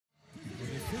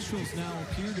officials now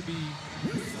appear to be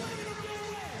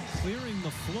clearing the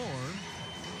floor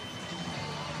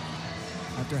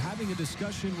after having a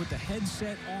discussion with the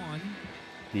headset on.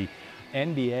 The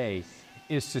NBA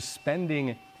is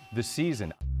suspending the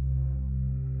season.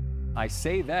 I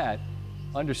say that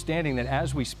understanding that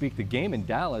as we speak, the game in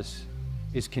Dallas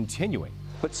is continuing.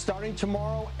 But starting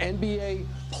tomorrow, NBA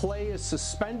play is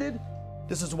suspended.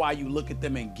 This is why you look at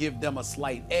them and give them a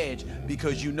slight edge,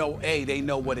 because you know, A, they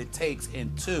know what it takes,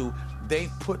 and two,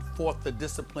 they've put forth the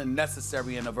discipline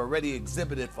necessary and have already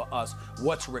exhibited for us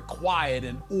what's required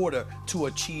in order to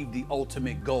achieve the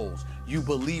ultimate goals. You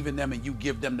believe in them and you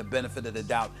give them the benefit of the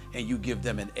doubt and you give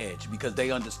them an edge, because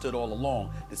they understood all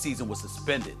along the season was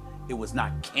suspended. It was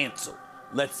not canceled.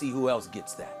 Let's see who else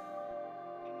gets that.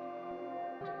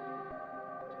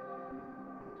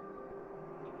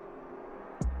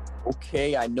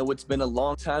 Okay, I know it's been a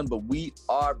long time, but we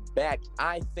are back.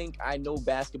 I think I know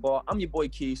basketball. I'm your boy,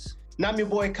 Keys. And I'm your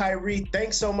boy, Kyrie.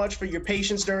 Thanks so much for your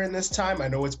patience during this time. I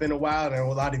know it's been a while, and I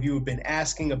know a lot of you have been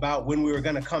asking about when we were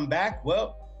going to come back.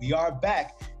 Well, we are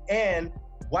back. And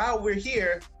while we're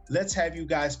here, let's have you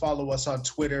guys follow us on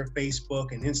Twitter,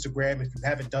 Facebook, and Instagram if you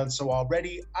haven't done so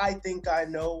already. I think I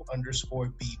know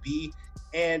 _BB.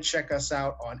 And check us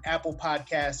out on Apple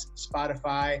Podcasts,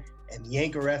 Spotify, and the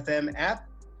Anchor FM app,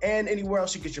 and anywhere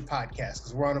else you get your podcasts,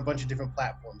 because we're on a bunch of different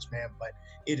platforms, man. But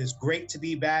it is great to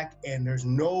be back, and there's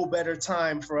no better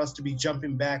time for us to be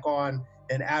jumping back on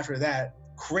than after that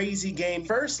crazy game.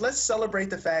 First, let's celebrate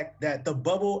the fact that the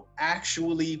bubble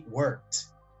actually worked.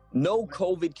 No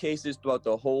COVID cases throughout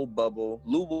the whole bubble.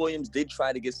 Lou Williams did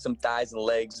try to get some thighs and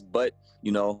legs, but,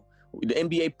 you know, the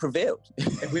NBA prevailed.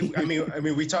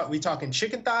 we talking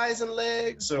chicken thighs and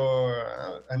legs,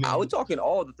 or I was talking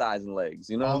all the thighs and legs.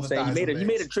 You know what I'm saying? He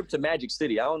made a trip to Magic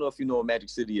City. I don't know if you know what Magic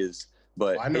City is,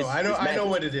 but I know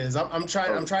what it is. I'm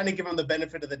trying to give him the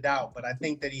benefit of the doubt, but I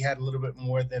think that he had a little bit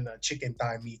more than chicken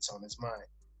thigh meats on his mind.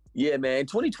 Yeah, man.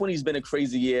 2020 has been a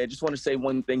crazy year. I just want to say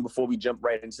one thing before we jump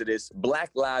right into this. Black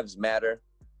Lives Matter,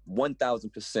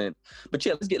 1,000%. But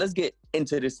yeah, let's get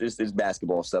into this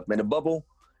basketball stuff, man. The bubble.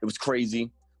 It was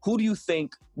crazy. Who do you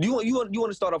think? Do you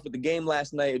want to start off with the game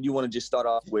last night, or do you want to just start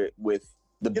off with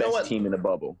the best team in the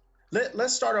bubble?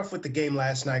 Let's start off with the game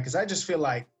last night, because I just feel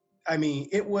like,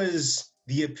 it was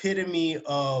the epitome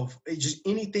of just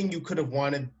anything you could have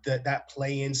wanted that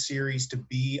play-in series to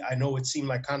be. I know it seemed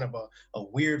like kind of a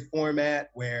weird format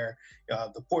where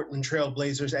the Portland Trail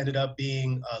Blazers ended up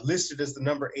being listed as the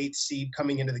number 8 seed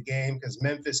coming into the game, because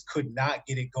Memphis could not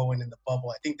get it going in the bubble.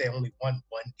 I think they only won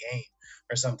one game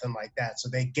or something like that. So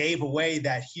they gave away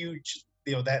that huge,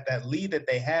 that lead that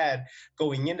they had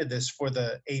going into this for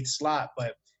the 8th slot.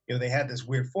 But, they had this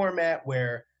weird format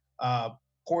where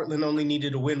Portland only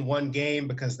needed to win one game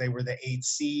because they were the 8th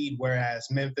seed, whereas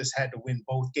Memphis had to win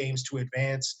both games to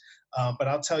advance. But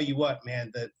I'll tell you what,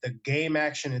 man, the game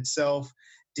action itself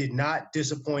did not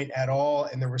disappoint at all.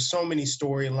 And there were so many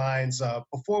storylines.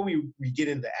 Before we get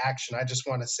into action, I just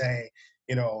want to say,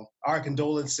 our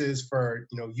condolences for,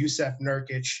 Jusuf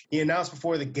Nurkic. He announced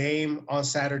before the game on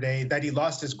Saturday that he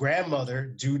lost his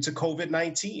grandmother due to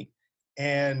COVID-19.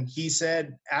 And he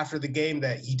said after the game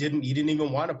that he didn't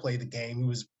even want to play the game. He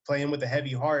was playing with a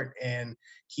heavy heart, and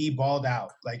he balled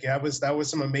out. Like that was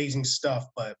some amazing stuff.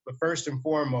 But first and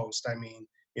foremost,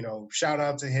 shout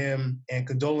out to him and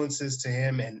condolences to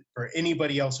him, and for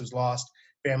anybody else who's lost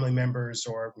family members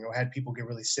or, had people get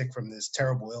really sick from this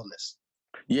terrible illness.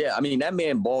 Yeah, that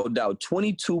man balled out.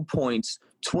 22 points,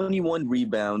 21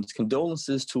 rebounds.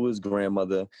 Condolences to his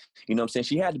grandmother. You know what I'm saying?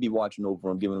 She had to be watching over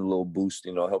him, giving him a little boost,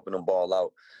 helping him ball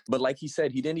out. But like he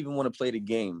said, he didn't even want to play the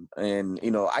game. And,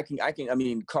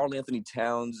 Karl Anthony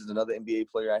Towns is another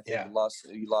NBA player. I think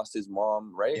he lost his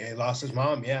mom, right? Yeah, he lost his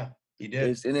mom. Yeah, he did.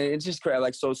 It's just crazy.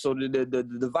 Like, so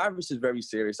the virus is very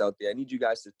serious out there. I need you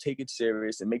guys to take it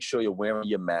serious and make sure you're wearing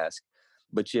your mask.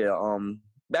 But yeah,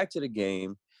 back to the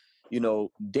game.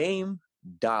 Dame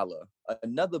Dollar,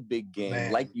 another big game,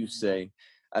 man. Like you say.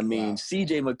 Wow.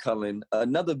 CJ McCollum,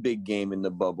 another big game in the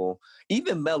bubble.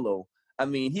 Even Melo,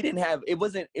 he didn't have, it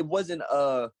wasn't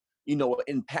an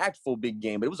impactful big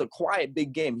game, but it was a quiet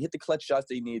big game. He hit the clutch shots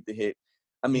that he needed to hit.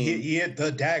 He hit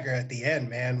the dagger at the end,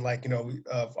 man.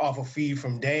 Off a feed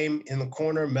from Dame in the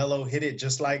corner, Melo hit it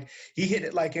he hit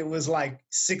it like it was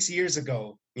 6 years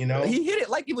ago. He hit it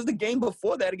like it was the game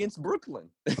before that against Brooklyn.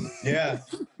 Yeah.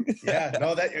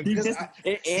 No,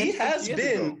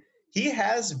 he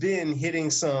has been hitting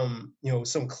some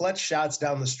clutch shots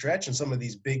down the stretch in some of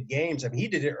these big games. He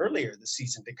did it earlier this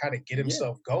season to kind of get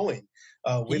himself going.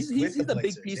 He's a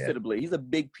big piece to the Blazers. He's a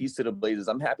big piece to the Blazers.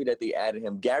 I'm happy that they added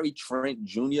him. Gary Trent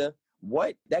Jr.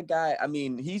 what that guy, I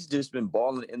mean, he's just been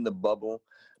balling in the bubble.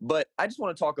 But I just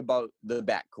want to talk about the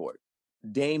backcourt.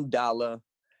 Dame Dollar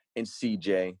and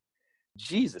CJ.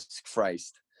 Jesus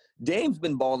Christ. Dame's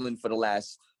been balling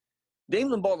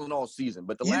all season,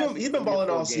 but he's been balling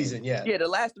all season, yeah. Yeah, the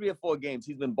last 3 or 4 games,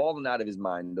 he's been balling out of his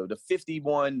mind, though. The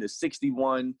 51, the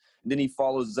 61, and then he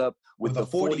follows up with the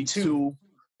 42,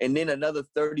 and then another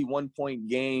 31-point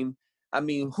game. I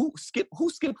mean, who? Skip.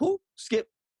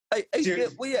 Hey,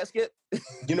 Skip. Well, yeah, Skip.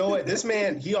 You know what? This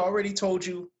man, he already told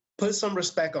you, put some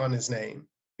respect on his name.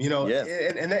 You know, yeah.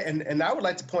 And I would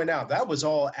like to point out that was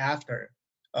all after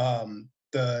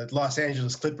the Los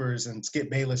Angeles Clippers and Skip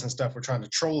Bayless and stuff were trying to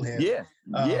troll him.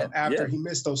 After he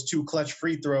missed those 2 clutch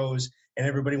free throws, and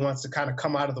everybody wants to kind of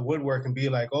come out of the woodwork and be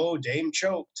like, "Oh, Dame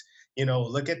choked." You know,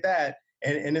 look at that.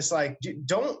 And it's like,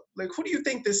 don't like, who do you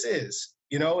think this is?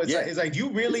 You know, it's like you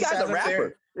really sat up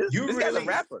there. This guy's a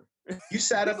rapper. You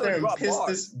sat up there and pissed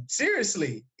this.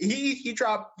 Seriously, he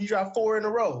dropped 4 in a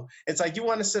row. It's like you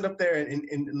want to sit up there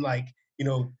and like, you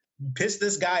know, piss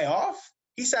this guy off.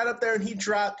 He sat up there and he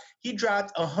dropped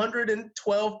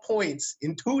 112 points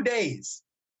in 2 days.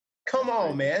 Come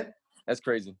on, man. That's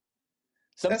crazy.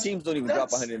 Some teams don't even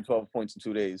drop 112 points in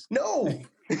 2 days. No.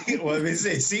 Well,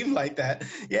 it seemed like that.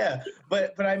 Yeah.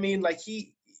 But I mean, like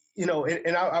he, you know,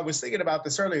 and I was thinking about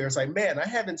this earlier. It's like, man, I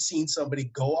haven't seen somebody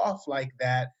go off like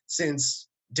that since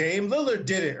Dame Lillard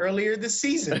did it earlier this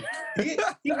season. He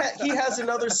has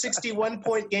another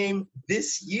 61-point game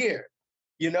this year,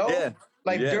 you know? Yeah.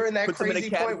 During that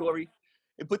crazy point.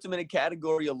 It puts him in a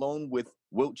category alone with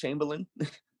Wilt Chamberlain.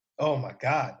 Oh my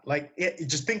God!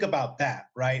 Just think about that,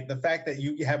 right? The fact that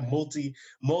you have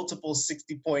multiple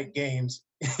 60-point games,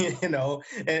 you know,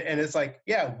 and it's like,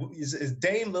 yeah, is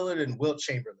Dame Lillard and Wilt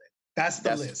Chamberlain. That's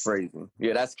list. That's crazy.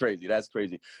 Yeah, that's crazy. That's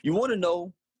crazy. You want to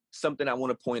know something I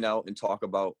want to point out and talk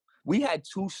about? We had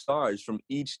 2 stars from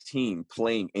each team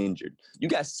playing injured. You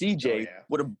got CJ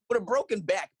with a broken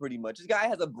back, pretty much. This guy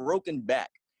has a broken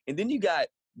back. And then you got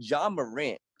Ja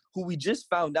Morant, who we just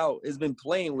found out has been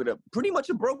playing with pretty much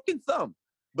a broken thumb.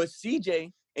 But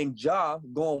CJ and Ja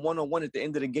going one-on-one at the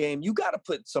end of the game, you got to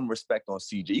put some respect on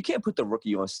CJ. You can't put the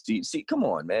rookie on CJ. Come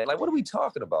on, man. Like, what are we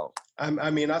talking about?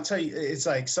 I mean, I'll tell you, it's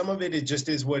like some of it just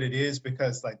is what it is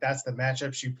because, like, that's the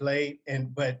matchups you play.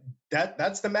 But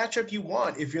that's the matchup you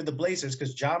want if you're the Blazers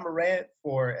because Ja Morant,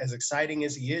 for as exciting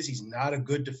as he is, he's not a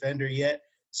good defender yet.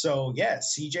 So, yeah,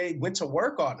 CJ went to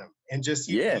work on him and just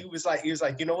he was like,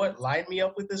 you know what, line me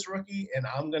up with this rookie and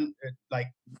I'm going to, like,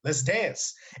 let's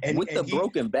dance. And with the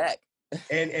broken back.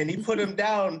 And he put him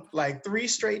down like 3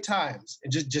 straight times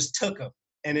and just took him.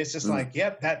 And it's just like,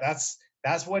 yep, that's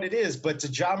what it is. But to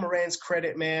Ja Morant's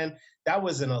credit, man, that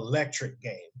was an electric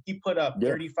game. He put up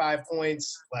 35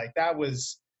 points. Like that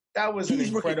was an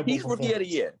incredible He's rookie of the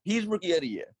year. He's rookie of the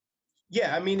year.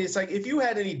 Yeah, I mean, it's like if you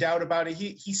had any doubt about it,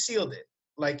 he sealed it.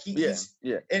 Like he's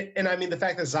and I mean the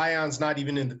fact that Zion's not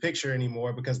even in the picture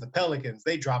anymore because the Pelicans,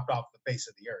 they dropped off the face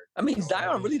of the earth. I mean,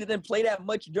 Zion really didn't play that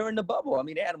much during the bubble. I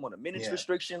mean, they had him on a minutes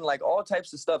restriction, like all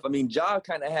types of stuff. I mean, Ja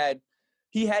kind of had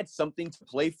something to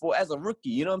play for as a rookie,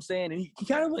 you know what I'm saying? And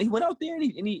he went out there and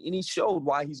he showed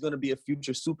why he's going to be a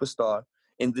future superstar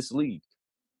in this league.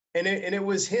 And it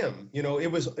was him, you know,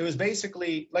 it was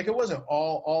basically like it wasn't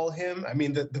all him. I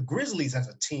mean, the Grizzlies as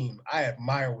a team, I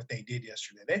admire what they did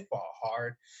yesterday. They fought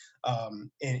hard.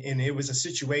 And it was a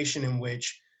situation in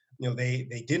which, you know,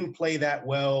 they didn't play that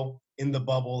well in the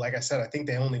bubble. Like I said, I think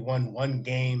they only won 1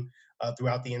 game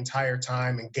throughout the entire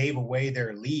time and gave away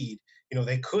their lead. You know,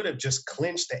 they could have just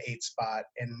clinched the 8th spot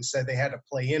and said they had to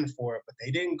play in for it, but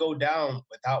they didn't go down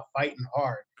without fighting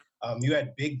hard. You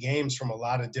had big games from a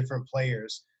lot of different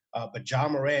players. But Ja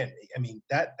Morant, I mean,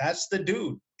 that's the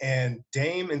dude. And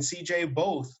Dame and CJ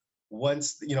both,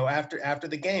 once, you know, after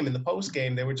the game, in the post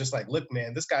game, they were just like, look,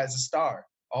 man, this guy's a star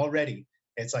already.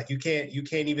 It's like you can't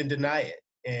even deny it.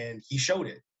 And he showed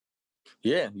it.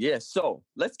 Yeah. So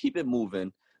let's keep it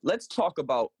moving. Let's talk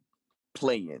about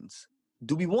play-ins.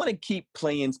 Do we want to keep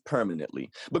play-ins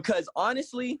permanently? Because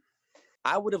honestly,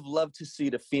 I would have loved to see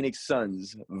the Phoenix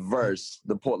Suns versus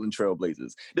the Portland Trail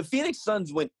Blazers. The Phoenix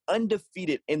Suns went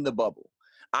undefeated in the bubble.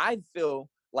 I feel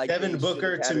like Devin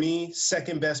Booker, to me,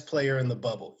 second best player in the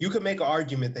bubble. You could make an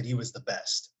argument that he was the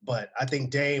best, but I think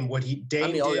Dame did was just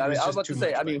too much. I was about to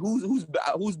say, I mean, who's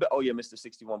oh yeah, Mr.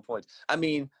 61 points. I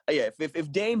mean, yeah,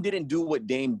 if Dame didn't do what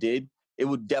Dame did, it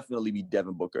would definitely be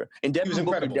Devin Booker. And Devin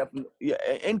Booker definitely,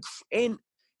 and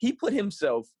he put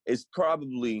himself as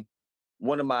probably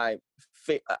one of my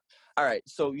all right,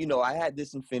 so you know, I had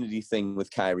this infinity thing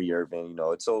with Kyrie Irving. You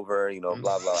know, it's over. You know,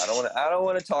 blah blah. I don't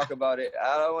want to talk about it.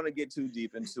 I don't want to get too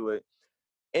deep into it.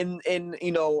 and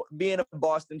being a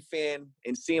Boston fan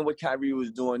and seeing what Kyrie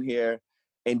was doing here,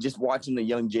 and just watching the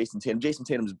young Jason Tatum. Jason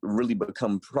Tatum's really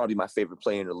become probably my favorite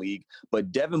player in the league,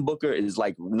 but Devin Booker is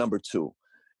like number 2,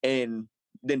 and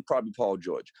then probably Paul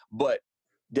George. But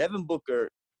Devin Booker,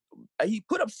 he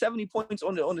put up 70 points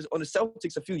on the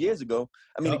Celtics a few years ago.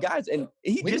 I mean, the guys, and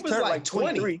he just turned like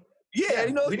 23.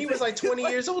 Yeah, when he was like 20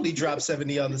 years old, he dropped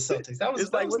 70 on the Celtics. That was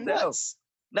nuts.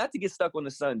 Not to get stuck on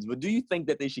the Suns, but do you think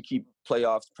that they should keep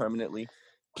playoffs permanently?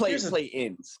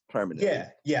 Play-ins permanently.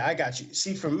 Yeah, I got you.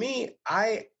 See, for me,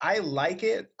 I like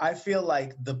it. I feel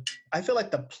like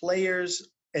the players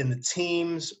and the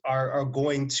teams are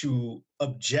going to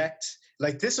object.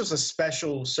 Like, this was a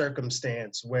special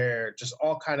circumstance where just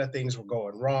all kind of things were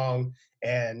going wrong,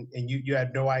 and you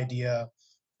had no idea,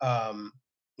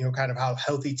 kind of how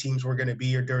healthy teams were going to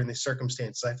be or during the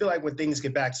circumstances. I feel like when things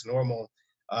get back to normal,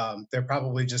 they're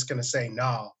probably just going to say,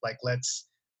 no, like, let's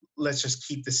just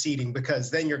keep the seeding,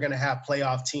 because then you're going to have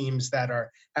playoff teams that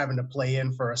are having to play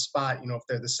in for a spot. If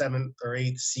they're the 7th or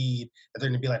 8th seed, they're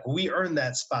going to be like, well, we earned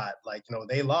that spot. Like,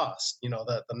 they lost,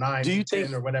 the 9 or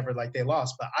 10 or whatever, like they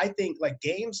lost. But I think like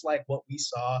games like what we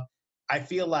saw, I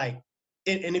feel like,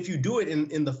 and if you do it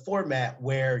in the format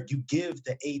where you give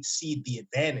the 8th seed the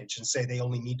advantage and say they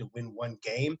only need to win one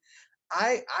game,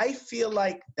 I feel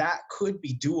like that could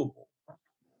be doable.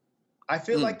 I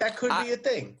feel like that could be a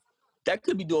thing. That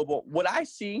could be doable.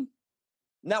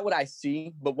 Not what I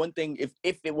see, but one thing,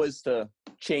 if it was to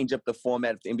change up the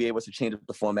format, if the NBA was to change up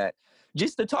the format,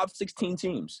 just the top 16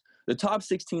 teams. The top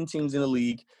 16 teams in the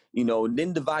league,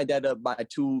 then divide that up by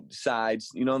 2 sides,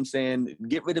 you know what I'm saying?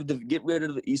 Get rid of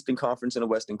the Eastern Conference and the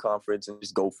Western Conference and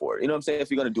just go for it. You know what I'm saying?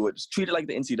 If you're going to do it, just treat it like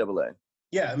the NCAA.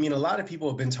 Yeah, I mean, a lot of people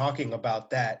have been talking about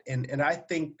that, and I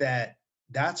think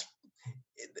that's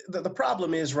the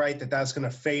problem is, right, that's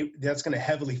going to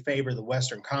heavily favor the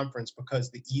Western Conference because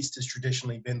the East has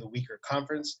traditionally been the weaker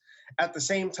conference. At the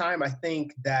same time, I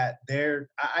think that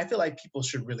I feel like people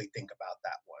should really think about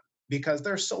that one, because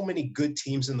there's so many good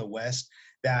teams in the West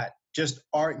that just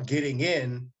aren't getting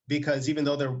in because even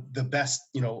though they're the best,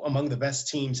 among the best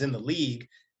teams in the league,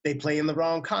 they play in the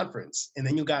wrong conference. And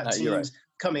then you got teams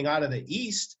coming out of the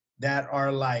East that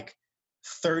are like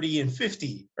 30 and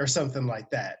 50 or something like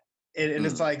that. And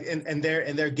it's like, and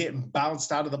they're getting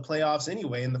bounced out of the playoffs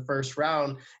anyway in the first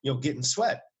round, getting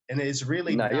swept. And it's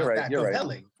really not that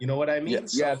compelling. Right. You know what I mean?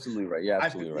 You're absolutely right. You're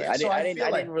absolutely right. I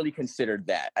didn't really consider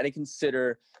that. I didn't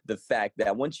consider the fact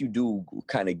that once you do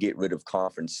kind of get rid of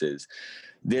conferences,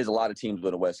 there's a lot of teams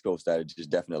on the West Coast that are just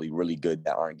definitely really good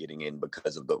that aren't getting in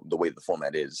because of the way the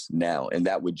format is now. And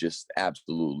that would just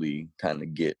absolutely kind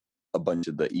of get a bunch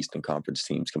of the Eastern Conference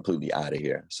teams completely out of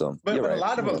here. So, but a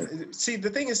lot of them, see, the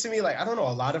thing is, to me, like, I don't know,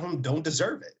 a lot of them don't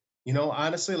deserve it.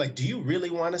 Honestly, like, do you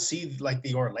really want to see like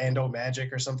the Orlando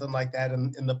Magic or something like that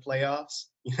in the playoffs?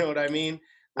 You know what I mean?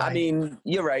 Like, I mean,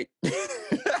 you're right.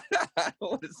 I don't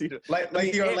want to see the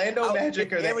Orlando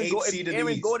Magic or the 8th seed in the East.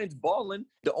 Aaron Gordon's balling.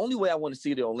 The only way I want to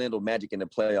see the Orlando Magic in the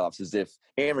playoffs is if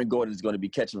Aaron Gordon is going to be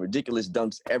catching ridiculous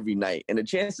dunks every night, and the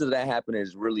chances of that happening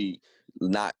is really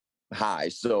not high.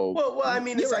 So well, I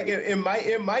mean, it's like it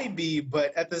might be,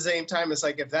 but at the same time, it's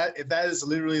like if that is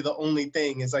literally the only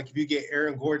thing, it's like if you get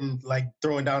Aaron Gordon like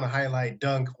throwing down a highlight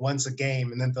dunk once a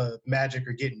game, and then the Magic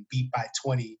are getting beat by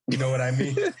 20. You know what I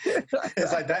mean?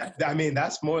 It's like that. I mean,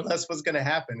 that's more or less what's going to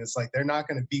happen. It's like they're not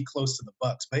going to be close to the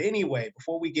Bucks. But anyway,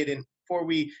 before we get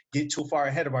too far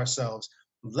ahead of ourselves,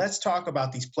 let's talk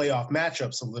about these playoff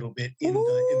matchups a little bit in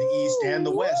the East and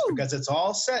the West, because it's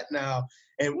all set now.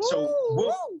 And so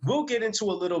we'll get into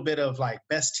a little bit of like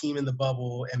best team in the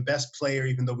bubble and best player,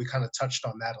 even though we kind of touched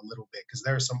on that a little bit, because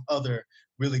there are some other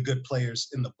really good players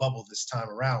in the bubble this time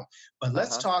around. But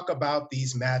let's talk about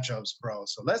these matchups, bro.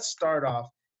 So let's start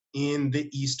off in the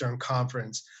Eastern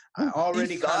Conference. I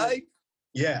already kind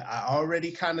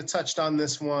of touched on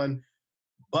this one.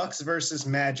 Bucks versus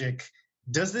Magic.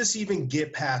 Does this even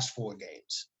get past 4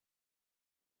 games?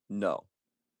 No.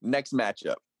 Next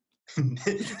matchup.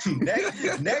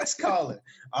 next caller.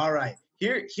 All right.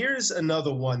 Here's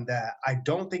another one that I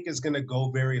don't think is going to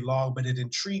go very long, but it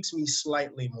intrigues me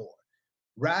slightly more.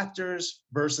 Raptors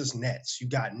versus Nets. You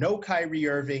got no Kyrie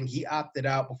Irving. He opted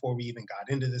out before we even got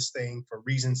into this thing for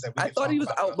reasons that we. I thought he was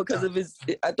out because of his.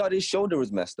 I thought his shoulder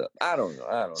was messed up. I don't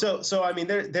know. So I mean,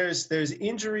 there's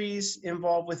injuries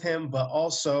involved with him, but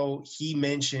also he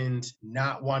mentioned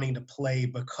not wanting to play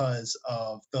because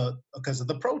of the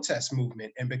protest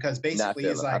movement, and because basically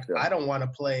he's like, I don't want to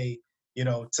play,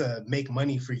 to make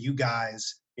money for you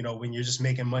guys, when you're just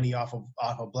making money off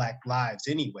of Black lives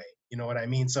anyway. You know what I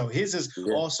mean? So his is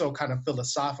also kind of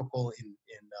philosophical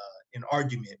in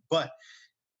argument. But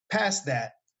past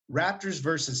that, Raptors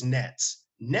versus Nets.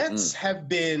 Nets have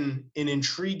been an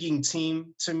intriguing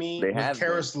team to me They with have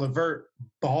Karis LeVert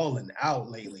balling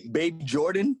out lately. Baby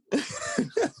Jordan.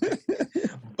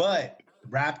 But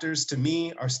Raptors, to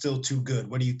me, are still too good.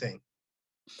 What do you think?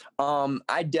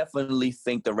 I definitely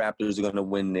think the Raptors are going to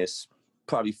win this,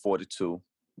 probably 4-2. You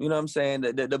know what I'm saying?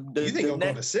 You think it'll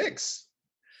go to 6?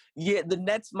 Yeah, the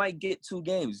Nets might get 2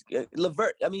 games.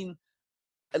 LeVert,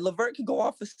 LeVert could go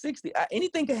off for 60.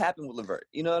 Anything could happen with LeVert.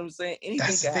 You know what I'm saying? Anything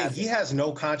That's the could thing. happen. He has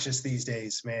no conscience these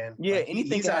days, man. Yeah, like,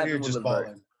 anything he's can out happen here with just LeVert.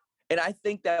 balling. And I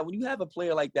think that when you have a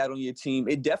player like that on your team,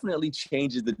 it definitely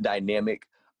changes the dynamic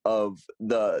of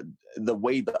the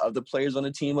way the other players on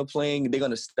the team are playing. They're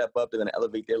going to step up. They're going to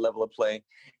elevate their level of play.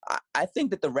 I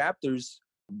think that the Raptors,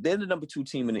 they're the number 2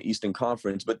 team in the Eastern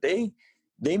Conference, but they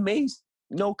may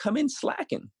come in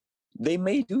slacking. They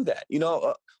may do that.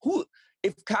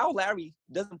 If Kyle Lowry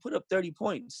doesn't put up 30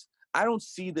 points, I don't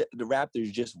see the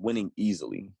Raptors just winning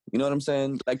easily. You know what I'm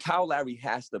saying? Like, Kyle Lowry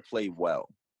has to play well.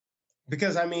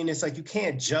 Because it's like you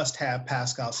can't just have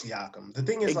Pascal Siakam. The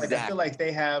thing is, Exactly. I feel like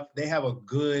they have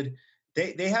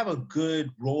a good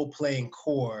role playing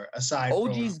core aside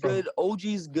OG's from good.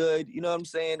 OG's good. You know what I'm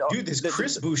saying? Dude, this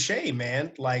Chris Boucher,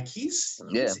 man, like he's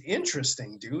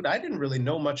interesting, dude. I didn't really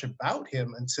know much about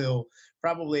him until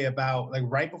probably about like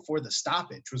right before the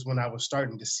stoppage was when I was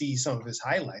starting to see some of his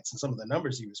highlights and some of the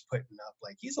numbers he was putting up.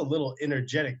 Like he's a little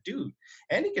energetic dude,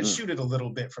 and he can shoot it a little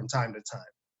bit from time to time.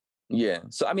 Yeah.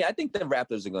 So I think the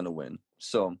Raptors are going to win.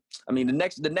 So the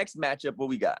next matchup, what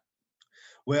we got?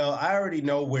 Well, I already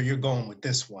know where you're going with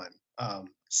this one.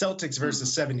 Celtics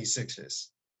versus 76ers.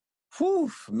 Whew,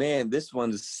 man, this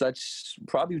one's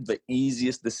probably the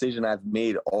easiest decision I've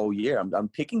made all year. I'm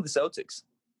picking the Celtics.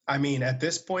 At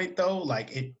this point though,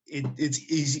 like it's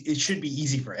easy. It should be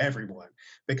easy for everyone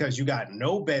because you got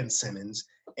no Ben Simmons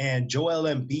and Joel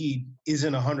Embiid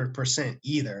isn't 100%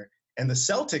 either. And the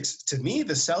Celtics, to me,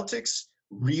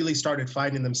 really started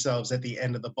finding themselves at the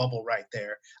end of the bubble right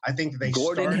there. I think they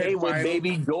Gordon Hayward,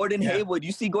 baby. Gordon Yeah. Hayward.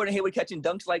 You see Gordon Hayward catching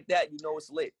dunks like that, you know it's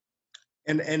lit.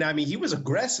 And he was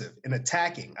aggressive in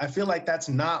attacking. I feel like that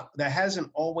hasn't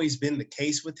always been the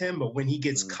case with him, but when he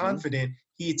gets confident,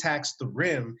 he attacks the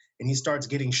rim and he starts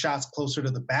getting shots closer to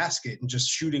the basket and just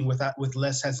shooting with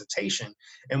less hesitation.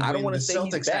 And I don't want the to say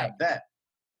Celtics he's back. have that.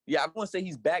 Yeah, I want to say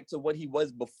he's back to what he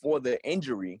was before the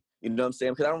injury. You know what I'm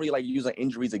saying? Because I don't really like using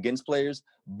injuries against players,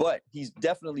 but he's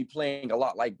definitely playing a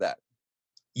lot like that.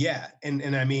 Yeah, and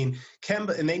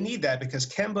Kemba, and they need that because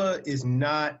Kemba is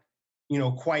not,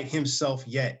 quite himself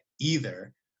yet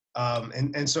either.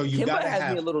 And so you got to have. Kemba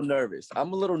has me a little nervous.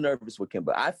 I'm a little nervous with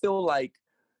Kemba. I feel like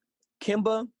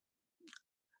Kemba,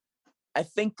 I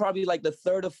think probably like the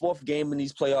 3rd or 4th game in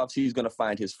these playoffs, he's going to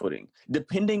find his footing,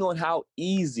 depending on how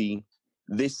easy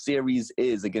this series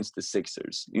is against the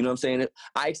Sixers. You know what I'm saying?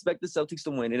 I expect the Celtics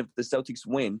to win, and if the Celtics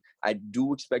win, I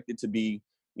do expect it to be,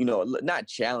 not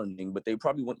challenging, but they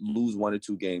probably won't lose 1 or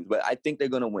 2 games. But I think they're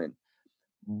going to win.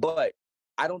 But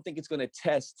I don't think it's going to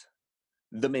test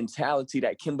the mentality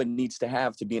that Kemba needs to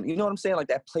have to be in, you know what I'm saying? Like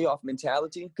that playoff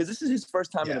mentality, because this is his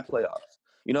first time in the playoffs.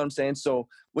 You know what I'm saying? So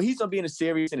when he's going to be in a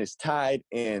series and it's tied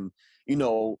and,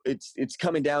 it's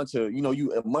coming down to,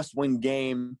 you a must-win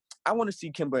game, I want to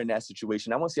see Kemba in that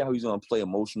situation. I want to see how he's going to play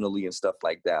emotionally and stuff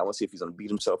like that. I want to see if he's going to beat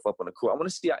himself up on the court. I want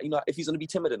to see, if he's going to be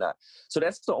timid or not. So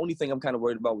that's the only thing I'm kind of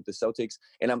worried about with the Celtics.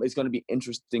 And it's going to be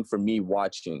interesting for me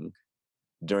watching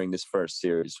during this first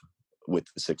series with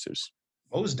the Sixers.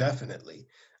 Most definitely.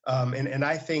 And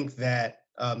I think that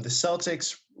the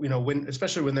Celtics,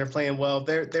 especially when they're playing well,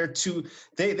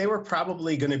 they were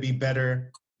probably going to be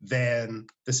better than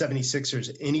the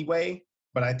 76ers anyway.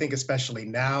 But I think especially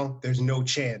now, there's no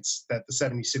chance that the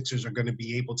 76ers are going to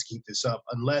be able to keep this up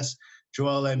unless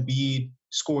Joel Embiid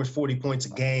scores 40 points a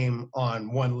game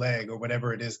on one leg or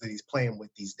whatever it is that he's playing with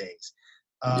these days.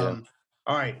 All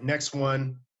right, next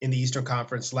one in the Eastern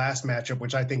Conference, last matchup,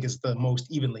 which I think is the most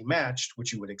evenly matched,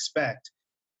 which you would expect,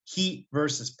 Heat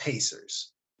versus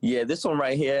Pacers. Yeah, this one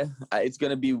right here, it's going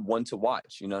to be one to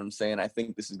watch. You know what I'm saying? I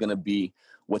think this is going to be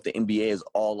what the NBA is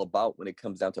all about when it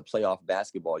comes down to playoff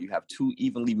basketball. You have 2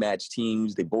 evenly matched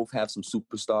teams. They both have some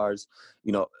superstars.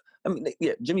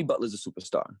 Jimmy Butler's a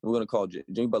superstar. We're going to call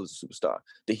Jimmy Butler's a superstar.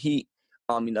 The Heat,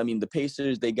 the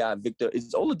Pacers, they got Victor.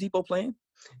 Is Oladipo playing?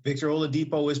 Victor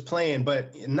Oladipo is playing,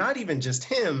 but not even just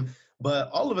him, but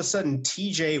all of a sudden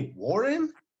TJ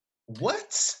Warren?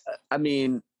 What?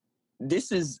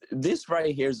 This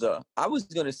right here's I was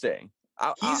going to say.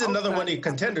 He's another one of the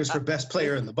contenders for best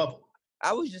player in the bubble.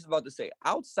 I was just about to say,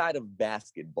 outside of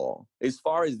basketball, as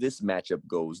far as this matchup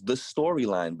goes, the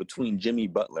storyline between Jimmy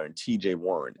Butler and TJ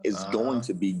Warren is going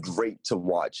to be great to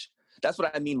watch. That's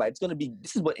what I mean by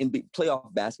this is what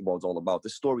playoff basketball is all about, the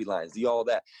storylines, all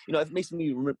that. It makes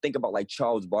me think about like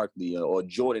Charles Barkley or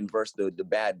Jordan versus the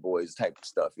bad boys type of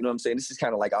stuff. You know what I'm saying? This is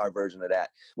kind of like our version of that.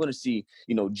 We want to see,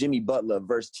 Jimmy Butler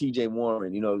versus TJ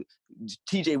Warren.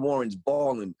 TJ Warren's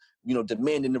balling,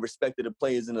 demanding the respect of the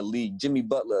players in the league. Jimmy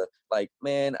Butler, like,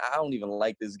 man, I don't even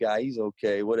like this guy. He's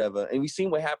okay, whatever. And we've seen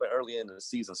what happened early in the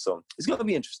season. So it's going to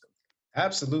be interesting.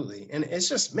 Absolutely. And it's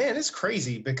just, man, it's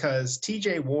crazy because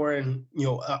TJ Warren,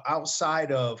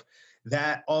 outside of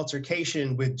that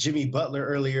altercation with Jimmy Butler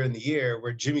earlier in the year,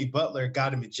 where Jimmy Butler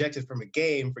got him ejected from a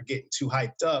game for getting too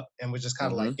hyped up and was just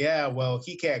kind of like, yeah, well,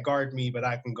 he can't guard me, but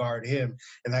I can guard him.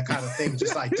 And that kind of thing,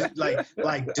 just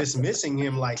like dismissing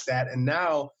him like that. And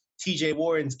now TJ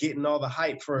Warren's getting all the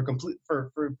hype for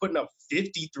putting up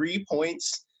 53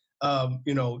 points.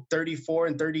 34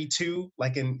 and 32,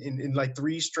 like in like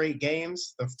 3 straight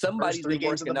games. Somebody's been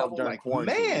working out during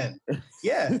quarantine. Man,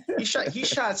 yeah, he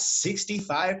shot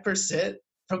 65%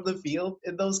 from the field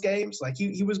in those games. Like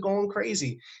he was going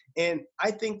crazy. And I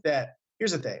think that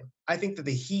here's the thing. I think that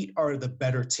the Heat are the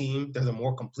better team. They're the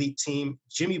more complete team.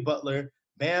 Jimmy Butler,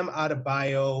 Bam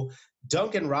Adebayo,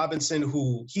 Duncan Robinson,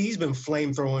 who he's been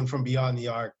flamethrowing from beyond the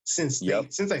arc since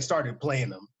they started playing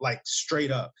them, like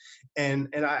straight up. And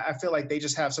I feel like they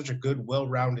just have such a good,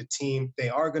 well-rounded team. They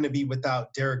are going to be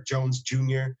without Derrick Jones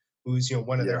Jr., who's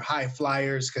one of their high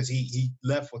flyers because he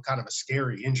left with kind of a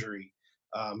scary injury.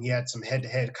 He had some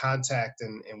head-to-head contact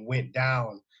and went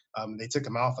down. They took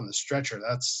him off on the stretcher.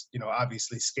 That's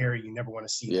obviously scary. You never want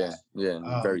to see that.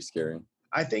 Yeah, very scary.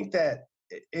 I think that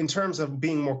in terms of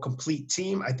being a more complete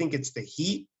team, I think it's the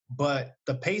Heat, but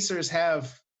the Pacers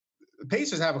have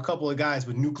a couple of guys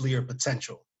with nuclear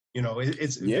potential.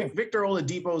 Victor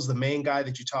Oladipo is the main guy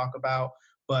that you talk about,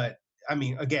 but I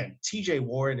mean, again, TJ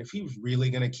Warren, if he was really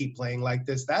going to keep playing like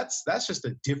this, that's just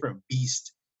a different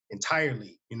beast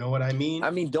entirely. You know what I mean?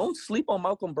 I mean, don't sleep on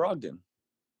Malcolm Brogdon.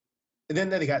 And then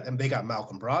they got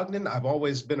Malcolm Brogdon. I've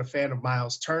always been a fan of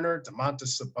Miles Turner,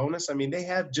 Domantas Sabonis. I mean, they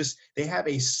have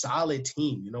a solid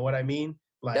team. You know what I mean?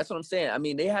 Like, that's what I'm saying. I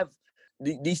mean, they have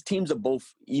these teams are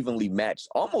both evenly matched,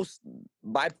 almost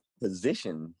by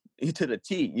position to the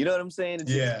T. You know what I'm saying?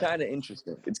 It's kind of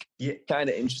interesting. It's kind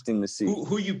of interesting to see.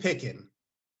 Who you picking?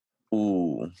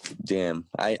 Ooh, damn.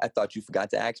 I thought you forgot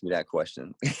to ask me that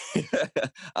question.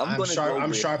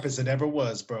 I'm sharp as it ever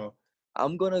was, bro.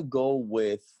 I'm going to go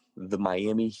with the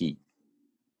Miami Heat.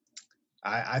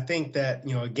 I think that,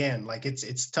 again, like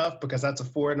it's tough because that's a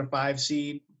 4 and a 5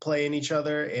 seed playing each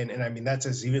other. And I mean, that's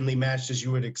as evenly matched as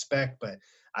you would expect, but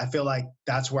I feel like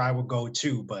that's where I would go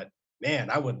too. But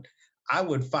man, I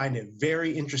would find it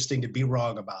very interesting to be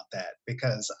wrong about that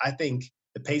because I think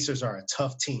the Pacers are a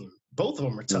tough team. Both of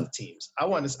them are tough teams. I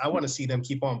want to see them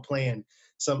keep on playing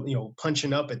some,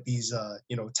 punching up at these,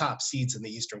 top seeds in the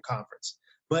Eastern Conference.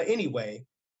 But anyway,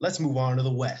 let's move on to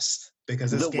the West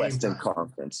because it's the Western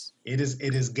Conference. It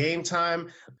is game time.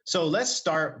 So let's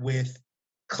start with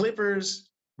Clippers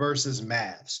versus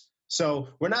Mavs. So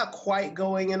we're not quite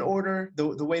going in order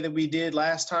the way that we did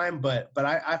last time, but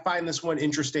I find this one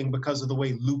interesting because of the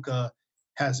way Luka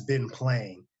has been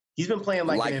playing. He's been playing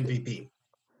like an MVP.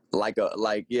 We're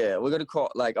gonna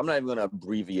call I'm not even gonna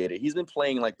abbreviate it. He's been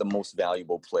playing like the most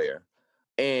valuable player,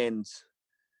 and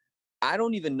I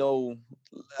don't even know.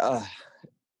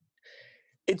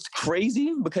 It's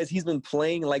crazy because he's been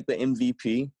playing like the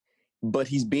MVP, but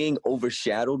he's being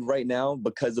overshadowed right now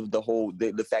because of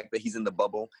the fact that he's in the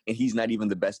bubble and he's not even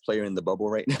the best player in the bubble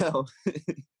right now.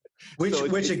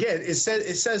 Which again, it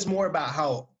says more about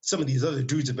how some of these other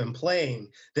dudes have been playing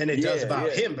than it does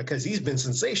about him because he's been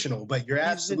sensational. But you're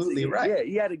absolutely right.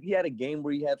 Yeah, he had a game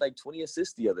where he had like 20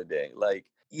 assists the other day.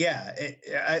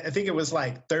 I think it was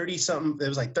like 30 something. It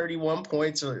was like 31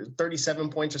 points or 37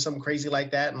 points or something crazy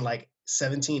like that, and like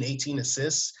 17, 18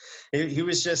 assists. He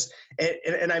was just,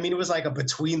 and I mean, it was like a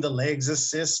between the legs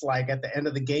assist. Like at the end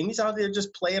of the game, he's out there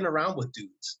just playing around with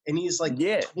dudes, and he's like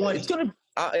 20.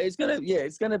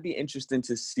 It's gonna be interesting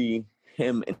to see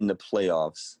him in the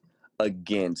playoffs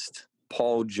against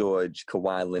Paul George,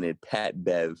 Kawhi Leonard, Pat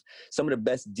Bev, some of the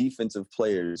best defensive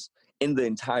players in the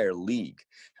entire league.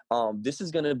 This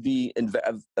is going to be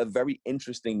a very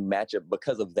interesting matchup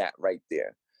because of that right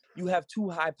there. You have two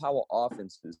high-power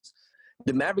offenses.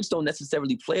 The Mavericks don't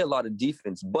necessarily play a lot of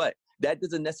defense, but that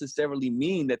doesn't necessarily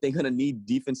mean that they're going to need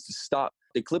defense to stop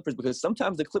the Clippers because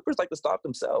sometimes the Clippers like to stop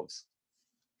themselves.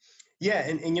 Yeah,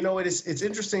 and you know what? It's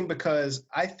interesting because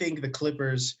I think the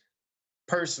Clippers,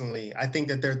 personally, I think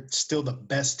that they're still the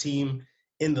best team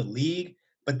in the league,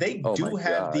 but they do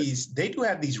have these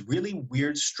really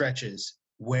weird stretches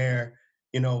where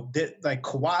that like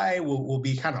Kawhi will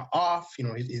be kind of off.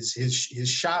 His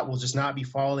shot will just not be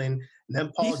falling. And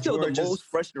then Paul He's still George the most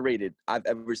frustrated I've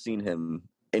ever seen him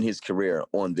in his career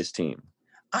on this team.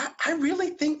 I really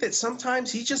think that sometimes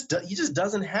he just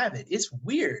doesn't have it. It's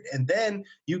weird. And then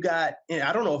you got,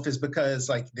 I don't know if it's because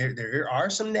like there are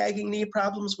some nagging knee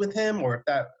problems with him, or if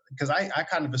that, because I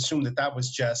kind of assumed that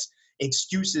was just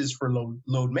excuses for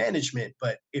load management.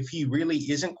 But if he really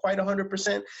isn't quite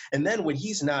 100%, and then when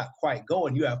he's not quite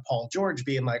going, you have Paul George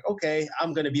being like, okay,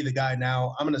 I'm going to be the guy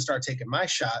now. I'm going to start taking my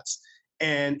shots.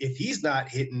 And if he's not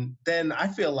hitting, then I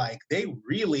feel like they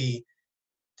really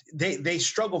they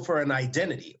struggle for an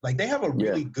identity. Like they have a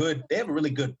really good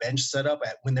bench set up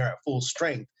when they're at full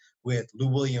strength with Lou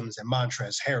Williams and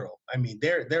Montrezl Harrell. I mean,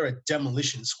 they're a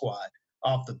demolition squad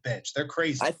off the bench. They're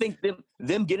crazy. I think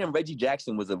them getting Reggie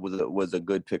Jackson was a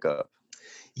good pickup.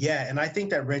 Yeah, and I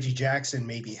think that Reggie Jackson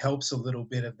maybe helps a little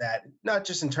bit of that, not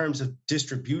just in terms of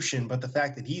distribution, but the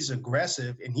fact that he's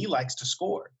aggressive and he likes to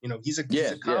score. He's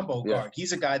a combo guard.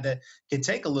 He's a guy that can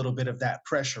take a little bit of that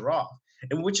pressure off.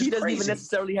 And which is he doesn't crazy. Even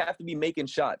necessarily have to be making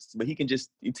shots, but he can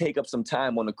just take up some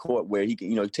time on the court where he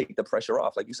can, take the pressure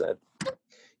off, like you said.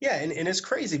 Yeah, and it's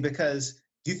crazy because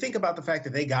you think about the fact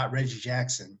that they got Reggie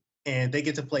Jackson and they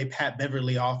get to play Pat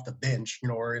Beverly off the bench,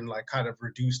 or in like kind of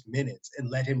reduced minutes, and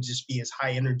let him just be as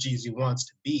high energy as he wants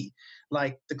to be.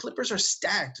 Like the Clippers are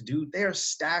stacked, dude. They are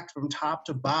stacked from top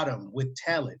to bottom with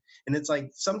talent. And it's like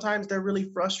sometimes they're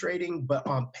really frustrating, but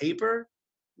on paper,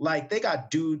 like they got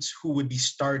dudes who would be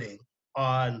starting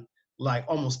on like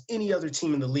almost any other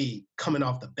team in the league coming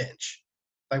off the bench.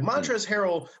 Like Montrezl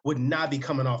Harrell would not be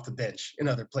coming off the bench in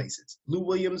other places. Lou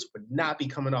Williams would not be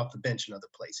coming off the bench in other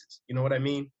places. You know what I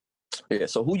mean? Yeah,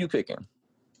 so who you picking?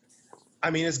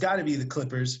 I mean, it's got to be the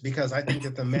Clippers because I think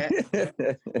that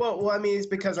the well, I mean, it's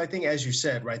because I think, as you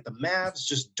said, right, the Mavs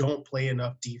just don't play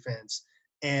enough defense.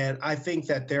 And I think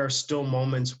that there are still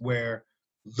moments where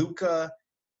Luka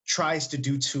tries to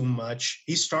do too much.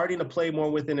 He's starting to play more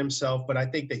within himself, but I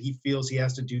think that he feels he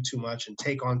has to do too much and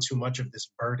take on too much of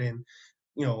this burden.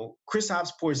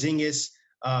 Kristaps Porzingis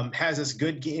has his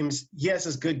good games. He has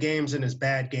his good games and his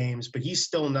bad games, but he's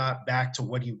still not back to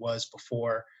what he was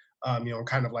before,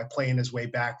 kind of like playing his way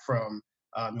back from,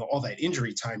 all that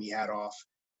injury time he had off.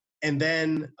 And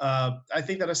then I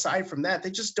think that aside from that,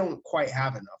 they just don't quite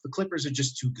have enough. The Clippers are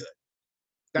just too good.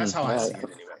 That's how I see it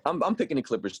anyway. I'm picking the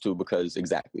Clippers too because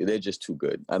exactly, they're just too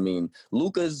good. I mean,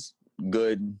 Luka's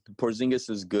good. Porzingis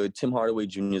is good. Tim Hardaway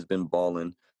Jr. has been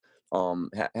balling.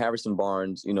 Harrison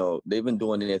Barnes, they've been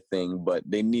doing their thing, but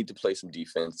they need to play some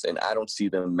defense, and I don't see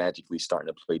them magically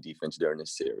starting to play defense during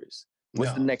this series.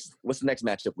 What's the next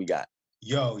matchup we got?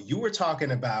 Yo, you were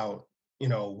talking about,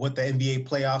 what the NBA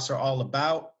playoffs are all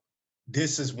about.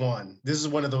 This is one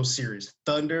of those series.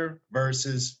 Thunder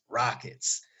versus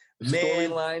Rockets. Man,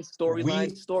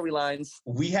 storylines.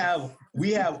 We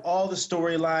have all the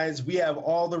storylines. We have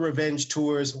all the revenge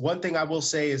tours. One thing I will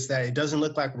say is that it doesn't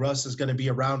look like Russ is going to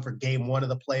be around for game 1 of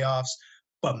the playoffs.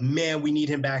 But, man, we need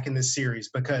him back in this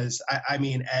series because, I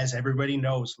mean, as everybody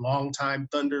knows, longtime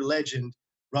Thunder legend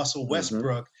Russell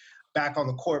Westbrook back on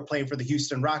the court playing for the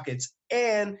Houston Rockets.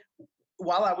 And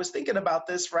while I was thinking about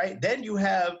this, right, then you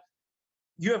have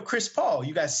Chris Paul.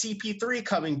 You got CP3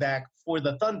 coming back for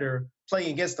the Thunder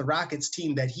playing against the Rockets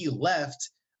team that he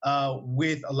left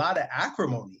with a lot of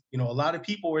acrimony. A lot of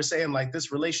people were saying like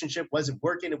this relationship wasn't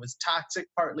working. It was toxic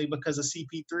partly because of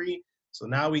CP3. So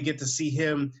now we get to see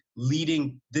him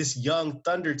leading this young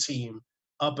Thunder team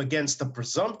up against the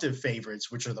presumptive favorites,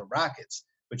 which are the Rockets.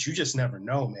 But you just never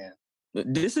know, man.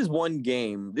 This is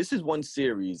one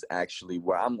series, actually,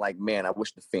 where I'm like, man, I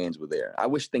wish the fans were there. I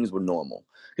wish things were normal.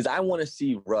 Because I want to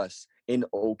see Russ in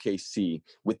OKC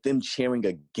with them cheering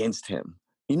against him.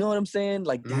 You know what I'm saying?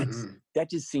 Like, that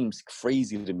just seems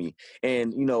crazy to me.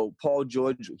 And, Paul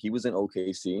George, he was in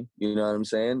OKC. You know what I'm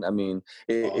saying? I mean,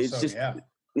 it's just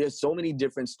there's so many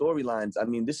different storylines. I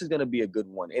mean, this is going to be a good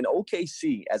one. And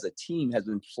OKC, as a team, has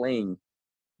been playing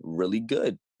really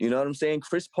good. You know what I'm saying?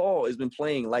 Chris Paul has been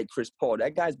playing like Chris Paul.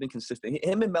 That guy's been consistent.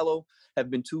 Him and Melo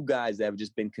have been two guys that have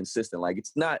just been consistent. Like,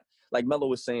 it's not like Melo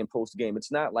was saying post-game.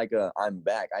 It's not like I'm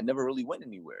back. I never really went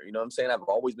anywhere. You know what I'm saying? I've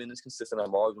always been this consistent.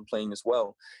 I've always been playing this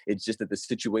well. It's just that the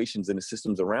situations and the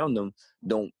systems around them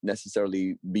don't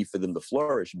necessarily be for them to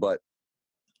flourish. But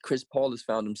Chris Paul has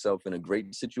found himself in a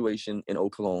great situation in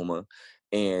Oklahoma,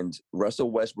 and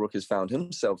Russell Westbrook has found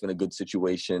himself in a good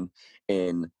situation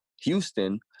in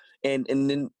Houston. And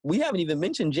then we haven't even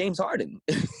mentioned James Harden.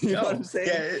 You know what I'm saying?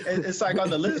 Yeah, it's like on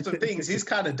the list of things, he's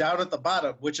kind of down at the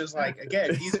bottom, which is like,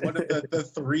 again, he's one of the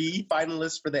 3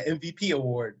 finalists for the MVP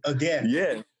award again.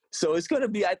 Yeah. So it's gonna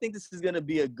be. I think this is gonna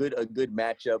be a good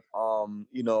matchup.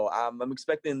 I'm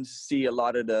expecting to see a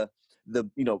lot of the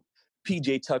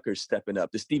PJ Tucker stepping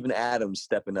up, the Steven Adams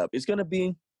stepping up. It's gonna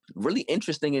be really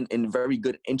interesting and very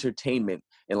good entertainment.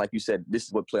 And like you said, this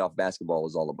is what playoff basketball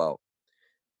is all about.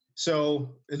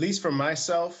 So at least for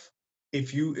myself,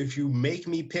 if you make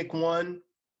me pick one,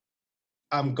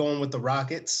 I'm going with the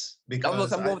Rockets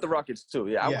because I'm going with the Rockets too.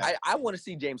 Yeah. I want to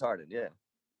see James Harden. Yeah.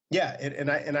 Yeah,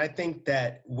 and I think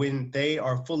that when they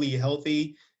are fully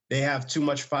healthy, they have too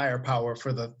much firepower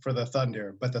for the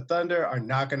Thunder. But the Thunder are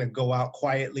not going to go out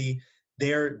quietly.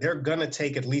 They're going to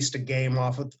take at least a game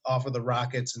off of the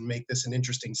Rockets and make this an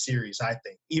interesting series, I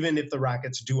think. Even if the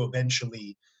Rockets do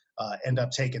eventually end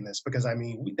up taking this, because I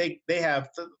mean the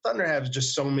Thunder have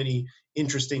just so many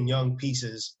interesting young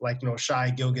pieces, like Shai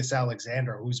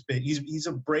Gilgeous-Alexander, he's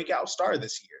a breakout star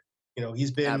this year.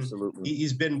 He's been Absolutely.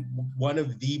 He's been one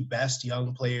of the best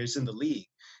young players in the league,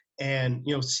 and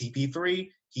CP3,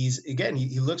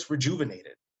 he looks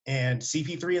rejuvenated, and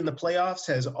CP3 in the playoffs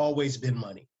has always been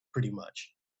money, pretty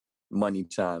much. Money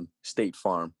time, State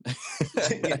Farm.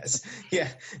 Yes, yeah,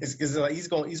 it's like he's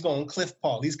going Cliff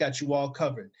Paul. He's got you all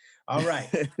covered. All right.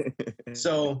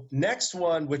 So next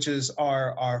one, which is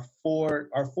our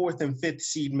fourth and fifth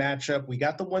seed matchup, we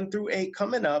got the 1 through 8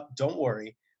 coming up. Don't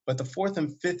worry. But the 4th and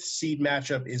 5th seed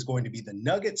matchup is going to be the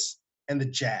Nuggets and the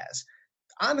Jazz.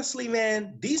 Honestly,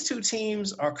 man, these two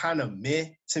teams are kind of meh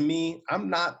to me. I'm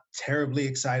not terribly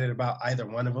excited about either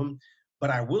one of them. But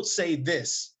I will say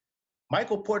this.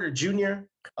 Michael Porter Jr.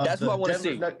 That's what I want to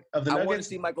see. Of the Nuggets, I want to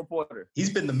see Michael Porter. He's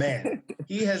been the man.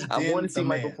 He has been I want to see the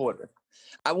Michael man. Porter.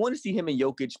 I want to see him and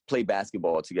Jokic play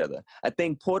basketball together. I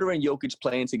think Porter and Jokic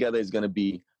playing together is going to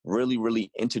be really,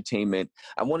 really entertainment.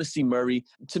 I want to see Murray.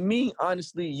 To me,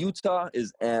 honestly, Utah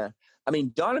is I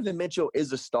mean, Donovan Mitchell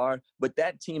is a star, but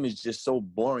that team is just so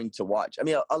boring to watch. I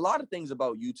mean, a lot of things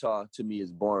about Utah to me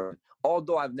is boring.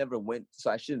 Although I've never went, so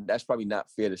I shouldn't. That's probably not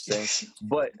fair to say.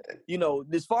 But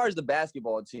as far as the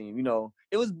basketball team,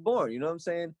 it was boring. You know what I'm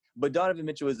saying? But Donovan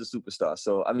Mitchell is a superstar.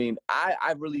 So I mean,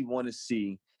 I really want to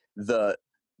see the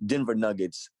Denver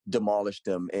Nuggets demolish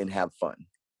them and have fun.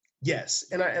 Yes,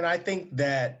 and I think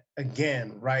that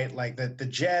again, right? Like the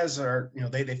Jazz are,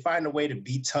 they find a way to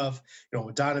be tough,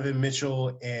 with Donovan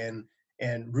Mitchell and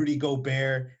Rudy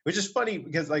Gobert, which is funny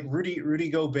because like Rudy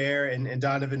Gobert and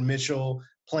Donovan Mitchell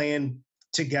playing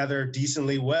together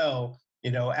decently well,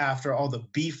 after all the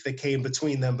beef that came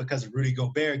between them because of Rudy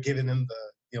Gobert giving them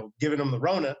the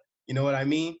Rona, you know what I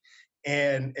mean?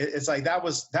 And it's like that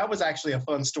was actually a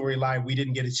fun storyline we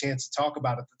didn't get a chance to talk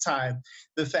about at the time.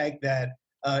 The fact that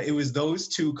it was those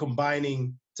two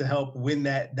combining to help win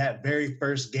that very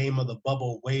first game of the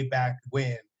bubble way back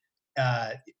when.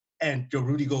 And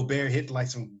Rudy Gobert hit like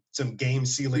some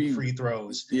game-sealing free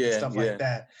throws and stuff like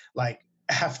that. Like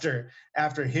after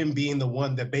him being the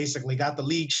one that basically got the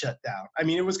league shut down. I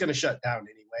mean, it was going to shut down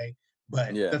anyway.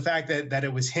 But the fact that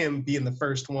it was him being the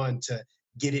first one to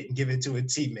get it and give it to a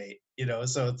teammate,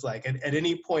 so it's like at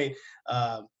any point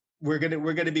we're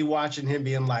gonna be watching him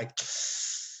being like,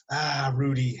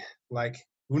 Rudy, like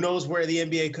who knows where the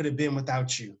NBA could have been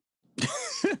without you.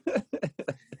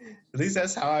 At least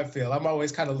that's how I feel. I'm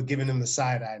always kind of giving him the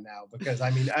side eye now because I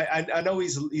mean I know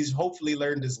he's hopefully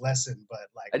learned his lesson, but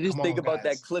like I just think about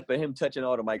that clip of him touching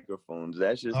all the microphones.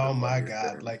 That's just my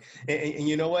God. Thing. Like and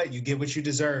you know what? You get what you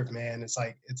deserve, man. It's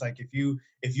like if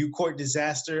you court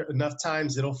disaster enough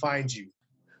times, it'll find you.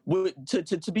 Well,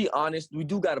 to be honest, we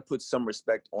do got to put some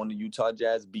respect on the Utah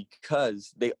Jazz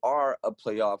because they are a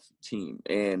playoff team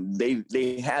and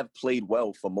they have played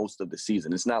well for most of the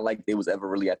season. It's not like they was ever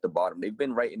really at the bottom. They've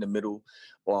been right in the middle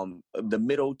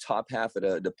top half of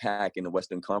the pack in the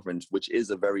Western Conference, which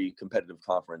is a very competitive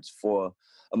conference for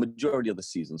a majority of the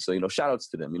season. So, shout outs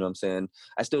to them. You know what I'm saying?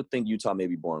 I still think Utah may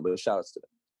be boring, but shout outs to them.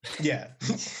 Yeah,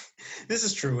 this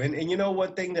is true. And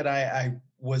one thing that I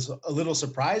was a little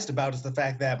surprised about is the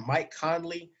fact that Mike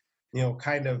Conley,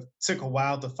 kind of took a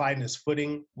while to find his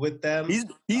footing with them.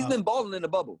 He's been balling in the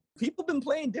bubble. People been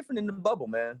playing different in the bubble,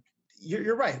 man.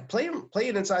 You're right.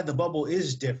 Playing inside the bubble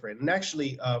is different. And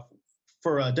actually,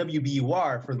 for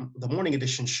WBUR, for the Morning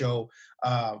Edition show,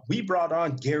 we brought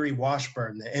on Gary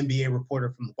Washburn, the NBA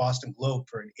reporter from the Boston Globe,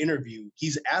 for an interview.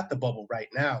 He's at the bubble right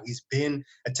now. He's been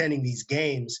attending these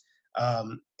games.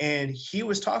 And he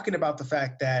was talking about the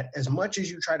fact that as much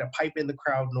as you try to pipe in the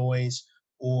crowd noise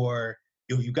or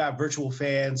you got virtual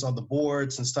fans on the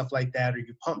boards and stuff like that, or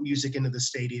you pump music into the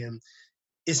stadium,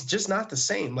 it's just not the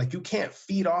same. Like you can't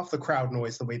feed off the crowd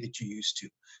noise the way that you used to.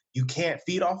 You can't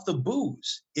feed off the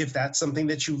booze if that's something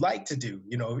that you like to do.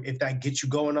 If that gets you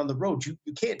going on the road, you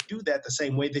can't do that the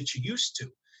same way that you used to.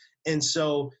 And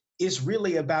so is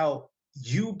really about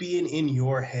you being in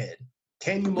your head.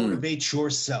 Can you motivate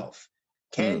yourself?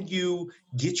 Can you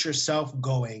get yourself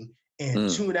going and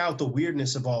tune out the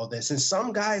weirdness of all this? And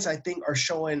some guys, I think, are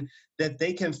showing that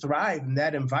they can thrive in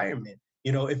that environment.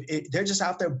 You know, if they're just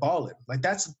out there balling, like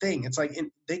that's the thing. It's like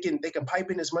they can pipe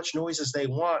in as much noise as they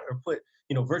want or put,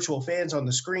 you know, virtual fans on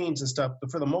the screens and stuff. But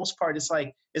for the most part, it's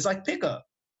like pickup.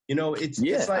 You know, it's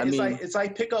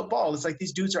like pickup ball. It's like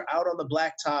these dudes are out on the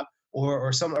blacktop or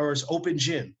it's open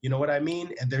gym. You know what I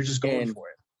mean? And they're just going for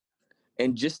it.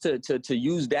 And just to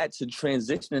use that to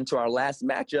transition into our last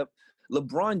matchup,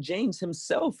 LeBron James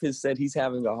himself has said he's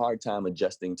having a hard time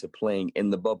adjusting to playing in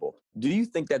the bubble. Do you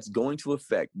think that's going to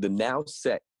affect the now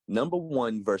set number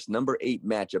 1 versus number 8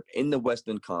 matchup in the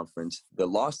Western Conference, the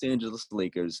Los Angeles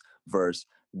Lakers versus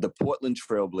the Portland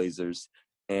Trail Blazers?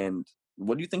 And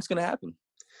what do you think is going to happen?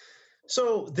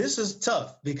 So this is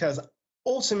tough because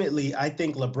ultimately I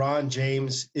think LeBron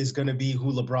James is going to be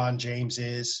who LeBron James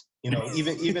is. You know,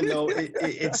 even though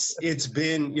it's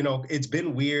been, you know, it's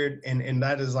been weird and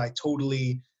that is like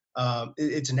totally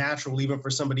it's natural even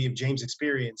for somebody of James'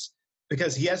 experience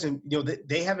because he hasn't, you know,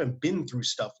 they haven't been through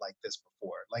stuff like this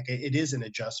before. Like it is an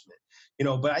adjustment, you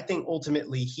know, but I think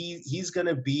ultimately he's going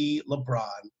to be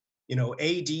LeBron. You know,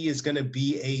 AD is going to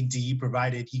be AD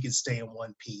provided he can stay in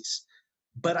one piece.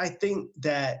 But I think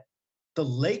that the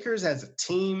Lakers as a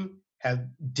team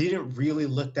didn't really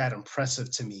look that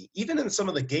impressive to me, even in some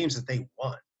of the games that they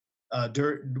won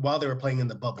while they were playing in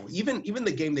the bubble. Even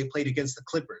the game they played against the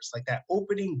Clippers, like that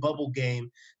opening bubble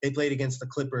game they played against the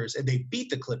Clippers, and they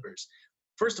beat the Clippers.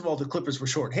 First of all, the Clippers were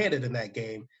shorthanded in that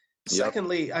game. Yep.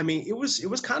 Secondly, I mean, it was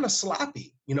kind of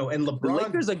sloppy, you know. And LeBron, the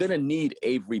Lakers are going to need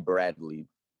Avery Bradley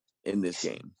in this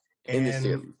game, in this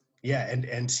series. Yeah,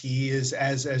 and he is,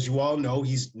 as you all know,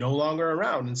 he's no longer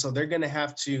around, and so they're going to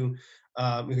have to.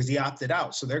 Because he opted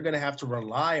out. So they're going to have to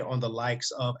rely on the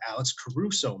likes of Alex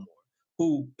Caruso more,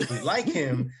 who we like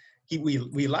him.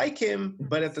 We like him,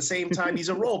 but at the same time, he's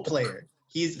a role player.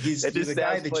 He's a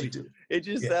guy that funny. you do. It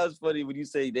just sounds funny when you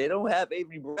say they don't have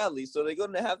Avery Bradley, so they're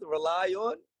going to have to rely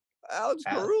on Alex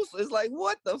Caruso. It's like,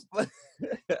 what the fuck?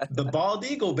 The bald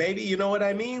eagle, baby. You know what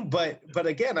I mean? But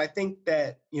again, I think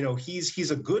that, you know,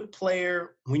 he's a good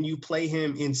player when you play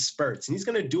him in spurts. And he's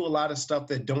going to do a lot of stuff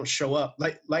that don't show up.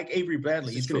 Like Avery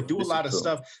Bradley. He's going to do a lot of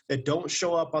stuff that don't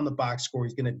show up on the box score.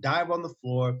 He's going to dive on the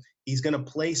floor. He's going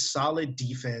to play solid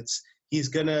defense. He's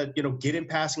going to, you know, get in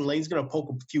passing lanes. He's going to poke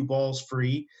a few balls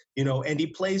free, you know, and he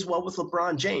plays well with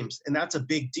LeBron James. And that's a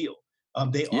big deal.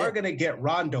 They are going to get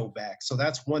Rondo back. So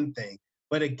that's one thing.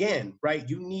 But again, right,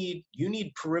 you need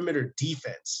perimeter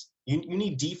defense. You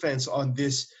need defense on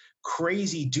this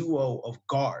crazy duo of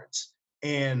guards.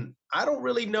 And I don't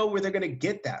really know where they're going to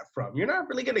get that from. You're not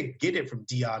really going to get it from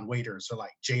Dion Waiters or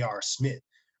like J.R. Smith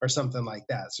or something like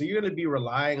that. So you're going to be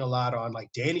relying a lot on like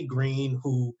Danny Green,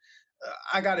 who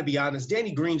I got to be honest,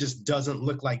 Danny Green just doesn't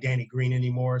look like Danny Green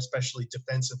anymore, especially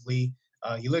defensively.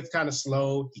 He looks kind of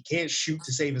slow. He can't shoot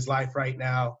to save his life right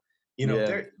now. You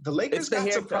know, the Lakers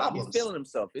got some problems. He's feeling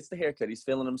himself. It's the haircut. He's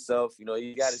feeling himself. You know,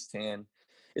 he got his tan.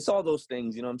 It's all those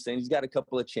things, you know what I'm saying? He's got a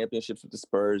couple of championships with the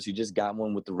Spurs. He just got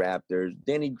one with the Raptors.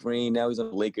 Danny Green, now he's on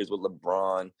the Lakers with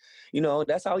LeBron. You know,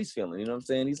 that's how he's feeling. You know what I'm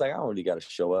saying? He's like, I don't really got to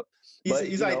show up.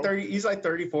 He's like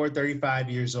 34, 35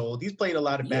 years old. He's played a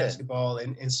lot of basketball.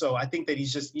 And so I think that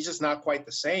he's just not quite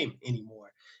the same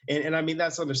anymore. And I mean,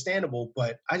 that's understandable.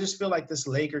 But I just feel like this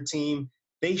Laker team,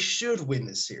 they should win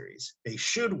this series. They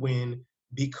should win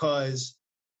because,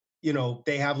 you know,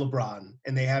 they have LeBron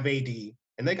and they have AD.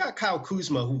 And they got Kyle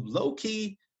Kuzma, who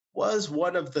low-key was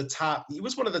one of the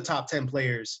top 10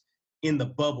 players in the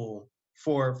bubble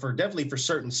for definitely for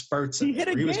certain spurts. He hit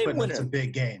a he was game putting winner. in some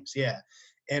big games. Yeah.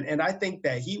 And I think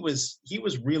that he was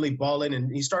really balling,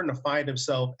 and he's starting to find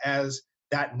himself as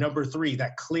that number 3,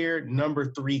 that clear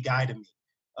number 3 guy to me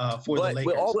for the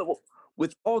Lakers.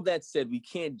 With all that said, we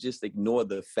can't just ignore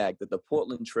the fact that the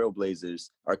Portland Trail Blazers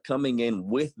are coming in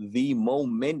with the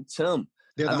momentum.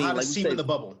 They're the hottest team in the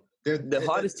bubble. They're the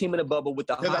hottest team in the bubble with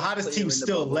the hottest team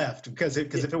still left because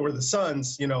if it were the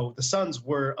Suns, you know, the Suns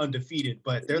were undefeated,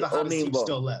 but they're the hottest team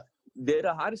still left. They're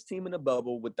the hottest team in the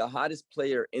bubble with the hottest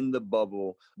player in the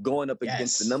bubble going up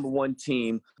against the number 1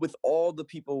 team with all the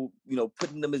people, you know,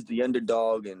 putting them as the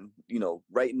underdog and, you know,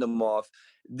 writing them off.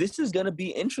 This is going to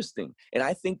be interesting. And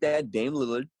I think that Dame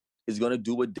Lillard is going to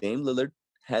do what Dame Lillard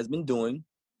has been doing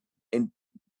and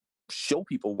show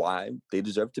people why they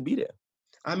deserve to be there.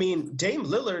 I mean, Dame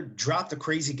Lillard dropped a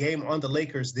crazy game on the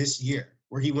Lakers this year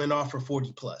where he went off for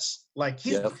 40 plus. Like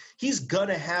he's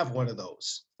gonna have one of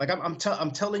those. Like I'm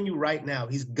telling you right now,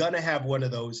 he's gonna have one of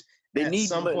those They at need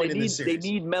some point in the series. They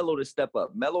need Melo to step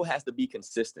up. Melo has to be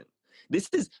consistent. This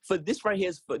right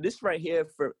here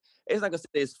it's not gonna say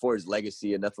it's for his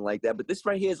legacy or nothing like that, but this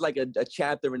right here is like a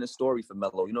chapter in the story for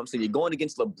Melo. You know what I'm saying? You're going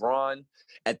against LeBron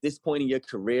at this point in your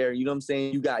career. You know what I'm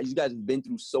saying? You guys have been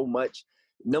through so much.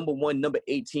 Number 1, number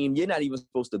 18, you're not even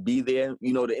supposed to be there.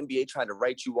 You know, the NBA trying to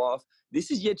write you off. This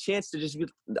is your chance to just be,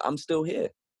 I'm still here.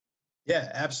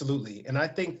 Yeah, absolutely. And I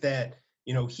think that,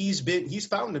 you know, he's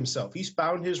found himself. He's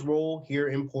found his role here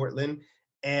in Portland.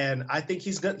 And I think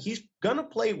he's gonna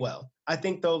play well. I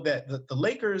think though that the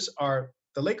Lakers are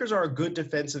a good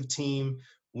defensive team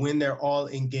when they're all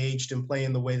engaged and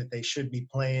playing the way that they should be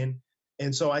playing.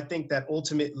 And so I think that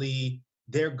ultimately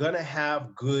they're gonna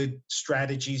have good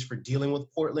strategies for dealing with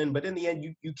Portland. But in the end,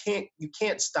 you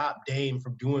can't stop Dame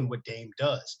from doing what Dame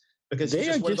does, because he's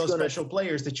just one of those special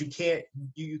players that you can't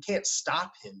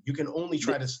stop him. You can only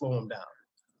try to slow him down.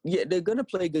 Yeah, they're going to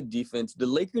play good defense. The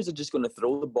Lakers are just going to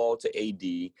throw the ball to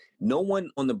AD. No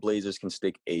one on the Blazers can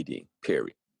stick AD,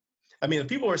 period. I mean,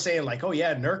 people are saying like, oh,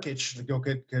 yeah, Nurkic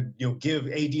could give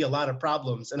AD a lot of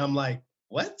problems. And I'm like,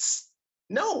 what?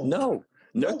 No.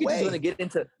 Nurkic is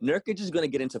going to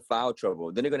get into foul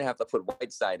trouble. Then they're going to have to put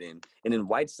Whiteside in. And then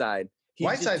Whiteside's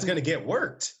going to get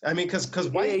worked. I mean, because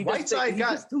Whiteside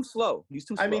got he's too slow. He's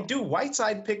too slow. I mean, dude,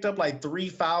 Whiteside picked up like 3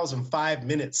 fouls in 5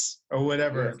 minutes or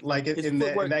whatever, like in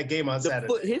that game on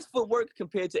Saturday. His footwork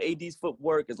compared to AD's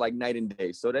footwork is like night and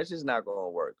day. So that's just not going to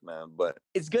work, man. But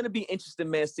it's going to be interesting,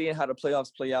 man, seeing how the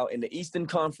playoffs play out in the Eastern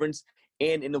Conference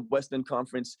and in the Western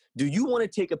Conference. Do you want to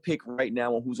take a pick right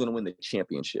now on who's going to win the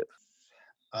championship?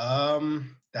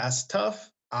 That's tough.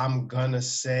 I'm gonna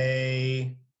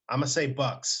say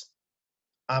Bucks.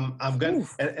 I'm gonna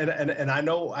and I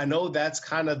know that's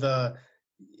kind of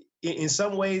in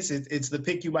some ways it's the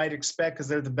pick you might expect because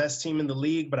they're the best team in the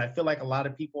league, but I feel like a lot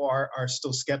of people are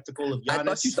still skeptical of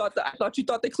Giannis. I thought you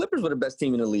thought the Clippers were the best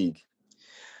team in the league.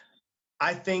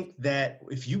 I think that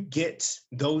if you get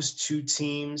those two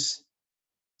teams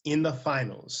in the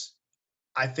finals,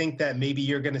 I think that maybe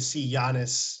you're going to see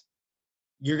Giannis.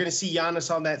 You're going to see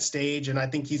Giannis on that stage, and I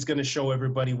think he's going to show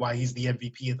everybody why he's the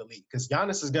MVP of the league, because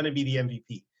Giannis is going to be the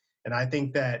MVP. And I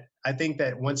think that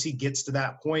once he gets to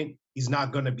that point, he's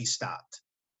not going to be stopped.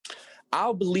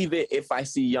 I'll believe it if I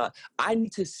see Giannis. I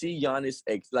need to see Giannis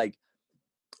like,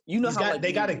 you know how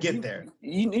they got to get there.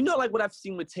 You know, like what I've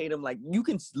seen with Tatum, like you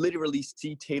can literally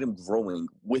see Tatum growing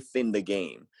within the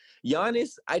game.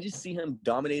 Giannis, I just see him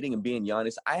dominating and being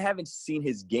Giannis. I haven't seen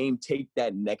his game take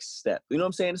that next step. You know what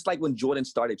I'm saying? It's like when Jordan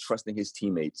started trusting his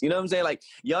teammates. You know what I'm saying? Like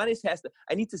Giannis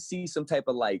I need to see some type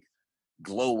of like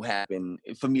glow happen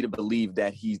for me to believe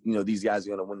that these guys are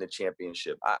going to win the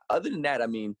championship. Other than that, I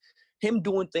mean, him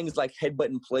doing things like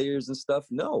headbutting players and stuff,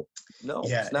 no.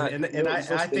 Yeah, it's not,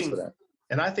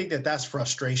 I think that that's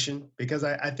frustration, because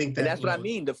I think that. And that's what I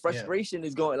mean. The frustration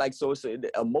is going like, so it's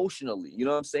emotionally, you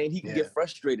know what I'm saying? He can get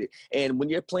frustrated. And when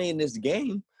you're playing this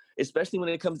game, especially when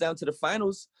it comes down to the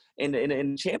finals and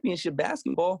in championship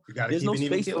basketball, there's no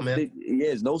space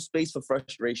there's no space for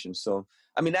frustration. So,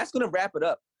 I mean, that's going to wrap it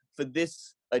up for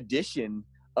this edition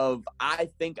of I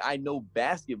Think I Know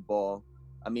Basketball.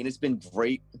 I mean, it's been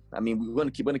great. I mean, we're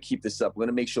going to keep this up. We're going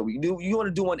to make sure we do. You want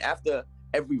to do one after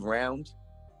every round?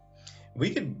 We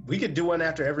could do one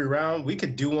after every round. We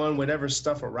could do one whenever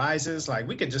stuff arises. Like,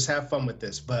 we could just have fun with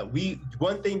this. But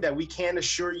one thing that we can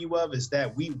assure you of is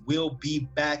that we will be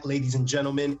back, ladies and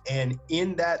gentlemen. And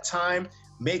in that time,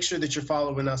 make sure that you're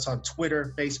following us on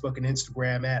Twitter, Facebook, and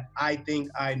Instagram at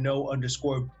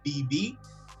IThinkIKnow_BB.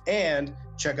 And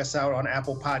check us out on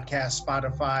Apple Podcasts,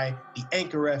 Spotify, the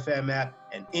Anchor FM app,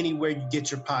 and anywhere you get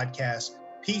your podcasts.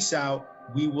 Peace out.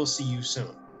 We will see you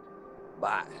soon.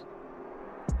 Bye.